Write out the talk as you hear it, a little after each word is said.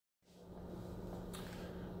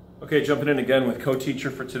Okay, jumping in again with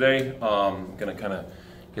co-teacher for today. I'm going to kind of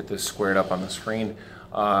get this squared up on the screen.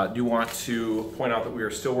 Do want to point out that we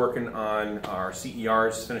are still working on our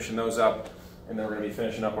CERs, finishing those up, and then we're going to be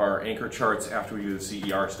finishing up our anchor charts after we do the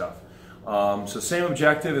CER stuff. So same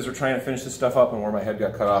objective as we're trying to finish this stuff up, and where my head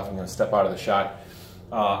got cut off, I'm going to step out of the shot.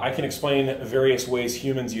 I can explain various ways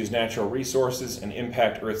humans use natural resources and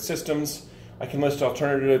impact Earth systems. I can list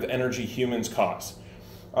alternative energy humans cause.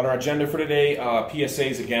 On our agenda for today,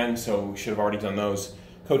 PSAs again, so we should have already done those.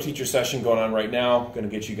 Co-teacher session going on right now. Going to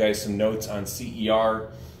get you guys some notes on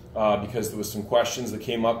CER because there was some questions that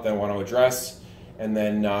came up that I want to address. And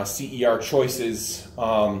then CER choices,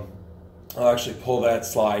 I'll actually pull that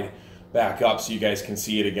slide back up so you guys can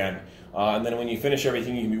see it again. And then when you finish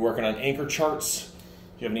everything, you can be working on anchor charts.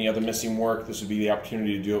 If you have any other missing work, this would be the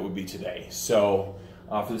opportunity to do it would be today. So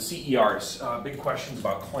for the CERs, big questions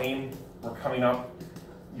about claim were coming up.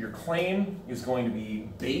 Your claim is going to be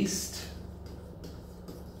based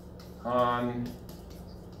on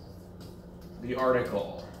the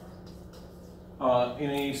article. In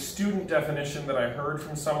a student definition that I heard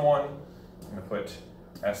from someone, I'm going to put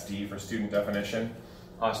SD for student definition.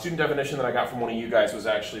 Student definition that I got from one of you guys was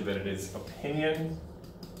actually that it is opinion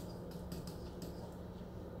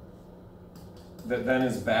that then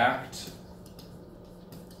is backed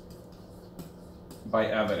by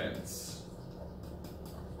evidence.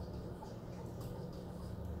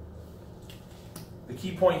 The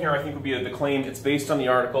key point here, I think, would be that the claim, it's based on the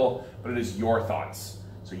article, but it is your thoughts.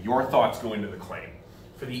 So your thoughts go into the claim.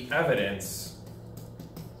 For the evidence,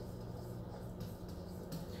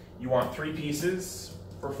 you want 3 pieces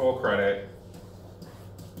for full credit.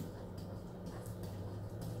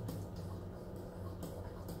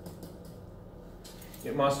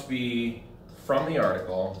 It must be from the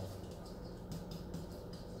article.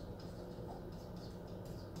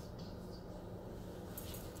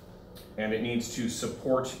 And it needs to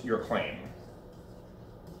support your claim.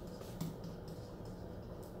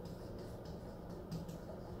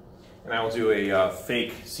 And I will do a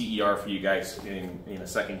fake CER for you guys in a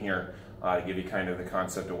second here to give you kind of the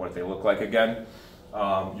concept of what they look like again.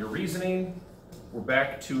 Your reasoning, we're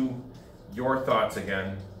back to your thoughts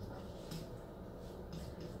again.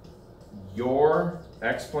 Your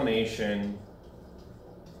explanation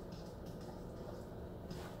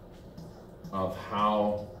of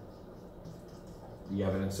how the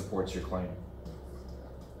evidence supports your claim.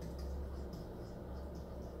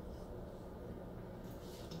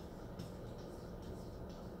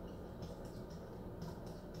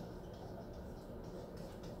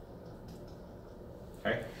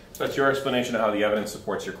 Okay, so that's your explanation of how the evidence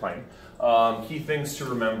supports your claim. Key things to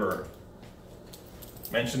remember.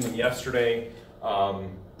 Mentioned them yesterday.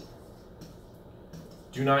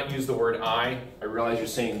 Do not use the word I. I realize you're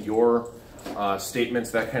saying your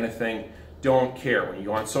statements, that kind of thing. Don't care. When you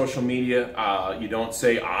go on social media, you don't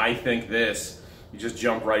say, I think this. You just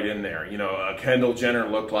jump right in there. You know, Kendall Jenner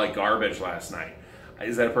looked like garbage last night.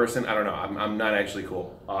 Is that a person? I don't know. I'm not actually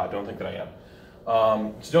cool. Don't think that I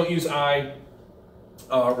am. So don't use I.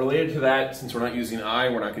 Related to that, since we're not using I,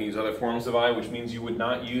 we're not going to use other forms of I, which means you would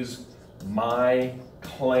not use my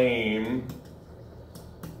claim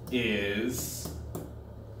is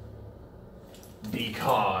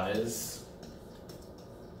because.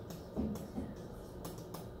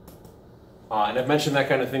 And I've mentioned that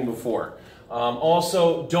kind of thing before.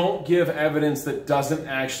 Also, don't give evidence that doesn't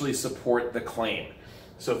actually support the claim.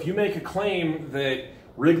 So if you make a claim that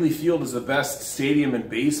Wrigley Field is the best stadium in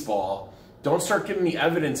baseball, don't start giving me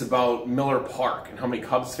evidence about Miller Park and how many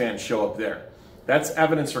Cubs fans show up there. That's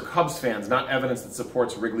evidence for Cubs fans, not evidence that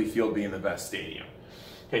supports Wrigley Field being the best stadium.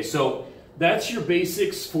 Okay, so that's your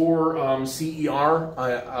basics for CER.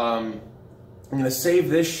 I'm going to save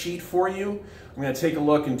this sheet for you. I'm going to take a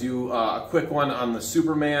look and do a quick one on the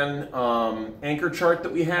Superman anchor chart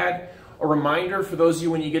that we had. A reminder for those of you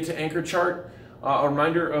when you get to anchor chart, a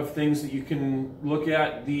reminder of things that you can look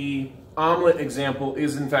at. The omelet example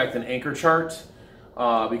is in fact an anchor chart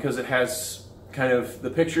because it has kind of the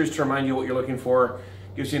pictures to remind you what you're looking for,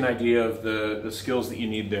 gives you an idea of the skills that you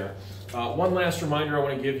need there. One last reminder I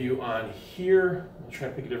want to give you on here. I'm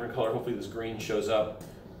trying to pick a different color. Hopefully this green shows up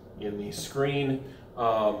in the screen.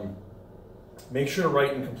 Make sure to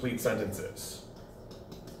write in complete sentences.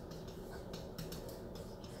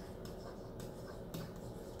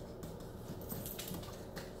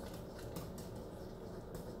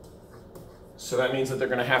 So that means that they're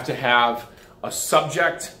going to have a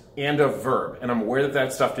subject and a verb. And I'm aware that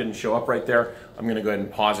that stuff didn't show up right there. I'm going to go ahead and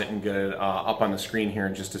pause it and get it up on the screen here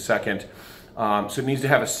in just a second. So it needs to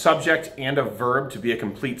have a subject and a verb to be a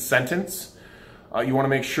complete sentence. You want to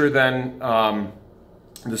make sure then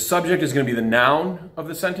The subject is going to be the noun of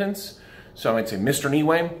the sentence. So I might say Mr.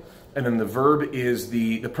 Niway. And then the verb is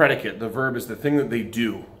the predicate. The verb is the thing that they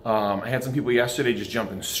do. I had some people yesterday just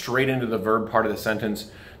jumping straight into the verb part of the sentence.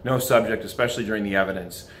 No subject, especially during the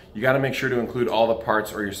evidence. You got to make sure to include all the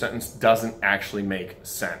parts or your sentence doesn't actually make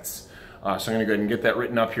sense. So I'm going to go ahead and get that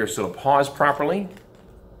written up here so it'll pause properly.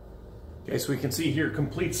 Okay, so we can see here,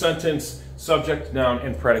 complete sentence, subject, noun,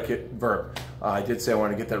 and predicate, verb. I did say I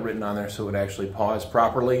want to get that written on there so it would actually pause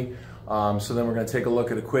properly. So then we're going to take a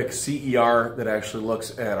look at a quick CER that actually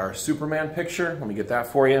looks at our Superman picture. Let me get that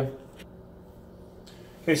for you.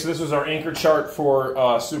 Okay, so this was our anchor chart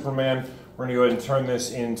for Superman. We're going to go ahead and turn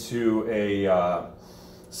this into a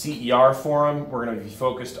CER forum. We're going to be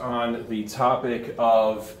focused on the topic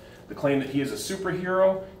of the claim that he is a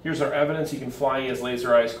superhero. Here's our evidence. He can fly, he has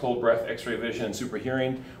laser eyes, cold breath, x-ray vision, and super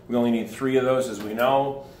hearing. We only need 3 of those, as we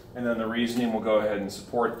know. And then the reasoning will go ahead and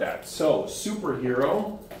support that. So,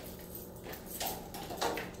 superhero.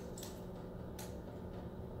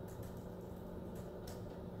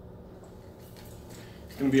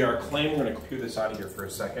 It's going to be our claim. We're going to clear this out of here for a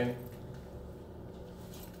second.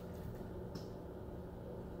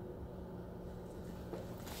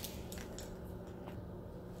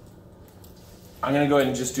 I'm going to go ahead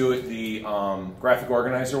and just do it the graphic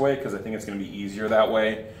organizer way because I think it's going to be easier that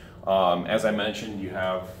way. As I mentioned, you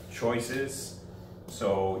have choices.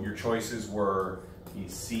 So your choices were the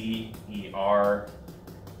C, ER,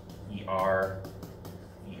 ER,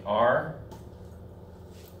 ER,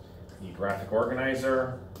 the graphic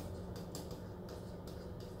organizer,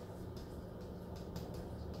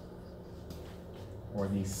 or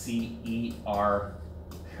the CER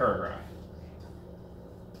paragraph.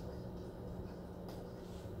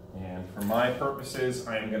 And for my purposes,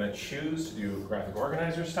 I'm going to choose to do graphic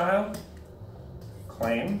organizer style,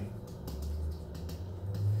 claim,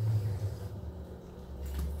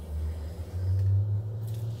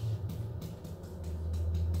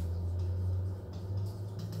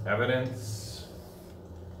 evidence,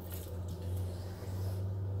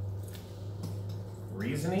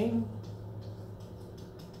 reasoning,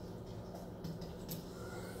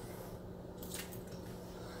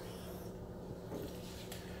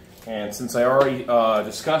 and since I already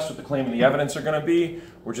discussed what the claim and the evidence are going to be,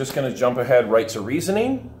 we're just going to jump ahead right to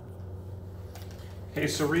reasoning. Okay,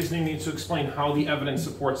 so reasoning needs to explain how the evidence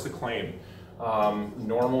supports the claim.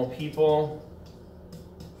 Normal people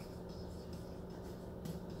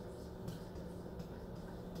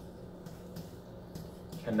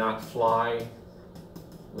cannot fly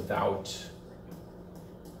without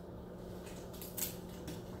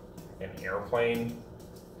an airplane.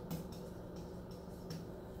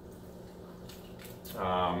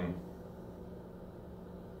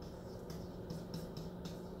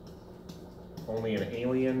 Only an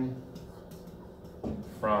alien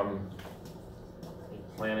from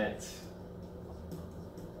a planet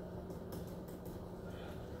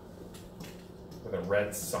with a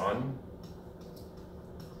red sun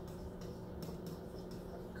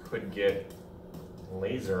could get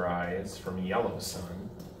laser eyes from a yellow sun.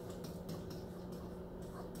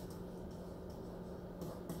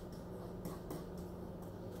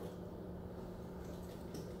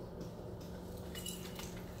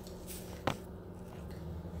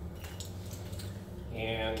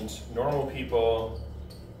 And normal people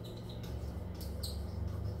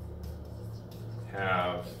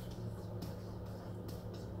have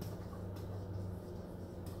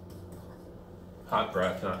hot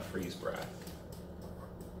breath, not freeze breath.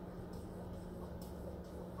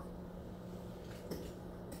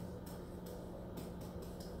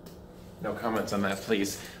 No comments on that,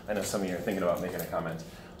 please. I know some of you are thinking about making a comment.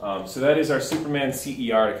 So that is our Superman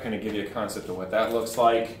CER to kind of give you a concept of what that looks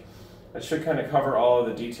like. That should kind of cover all of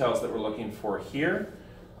the details that we're looking for here.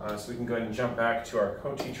 So we can go ahead and jump back to our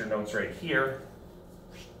co-teacher notes right here.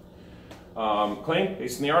 Claim,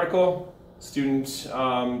 based on the article, student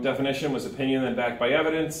definition was opinion then backed by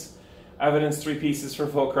evidence. Evidence, 3 pieces for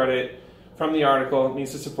full credit. From the article,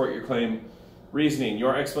 needs to support your claim. Reasoning,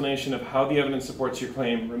 your explanation of how the evidence supports your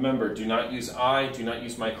claim. Remember, do not use I, do not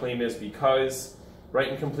use my claim is because. Write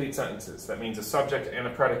in complete sentences. That means a subject and a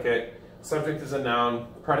predicate. Subject is a noun,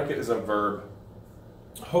 predicate is a verb.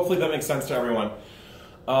 Hopefully that makes sense to everyone.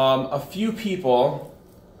 A few people,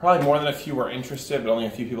 probably more than a few were interested, but only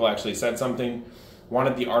a few people actually said something,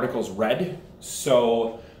 wanted the articles read.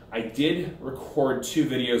 So I did record 2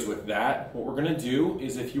 videos with that. What we're going to do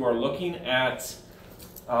is if you are looking at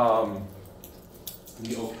the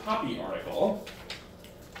Okapi article,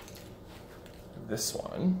 this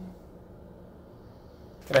one,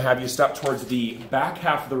 I'm going to have you step towards the back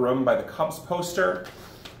half of the room by the Cubs poster.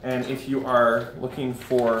 And if you are looking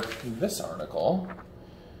for this article,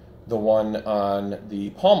 the one on the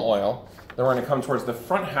palm oil, then we're going to come towards the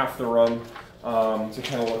front half of the room to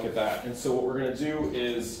kind of look at that. And so what we're going to do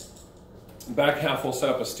is, back half we'll set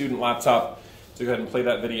up a student laptop to go ahead and play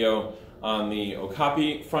that video on the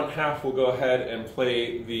Okapi. Front half we'll go ahead and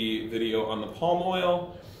play the video on the palm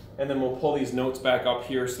oil, and then we'll pull these notes back up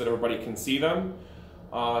here so that everybody can see them,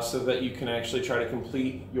 so that you can actually try to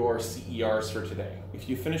complete your CERs for today. If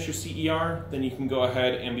you finish your CER, then you can go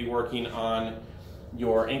ahead and be working on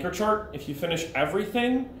your anchor chart. If you finish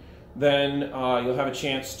everything, then you'll have a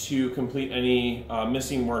chance to complete any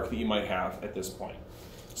missing work that you might have at this point.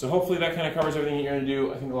 So hopefully that kind of covers everything that you're going to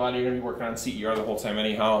do. I think a lot of you are going to be working on CER the whole time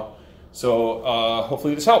anyhow. So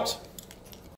hopefully this helps.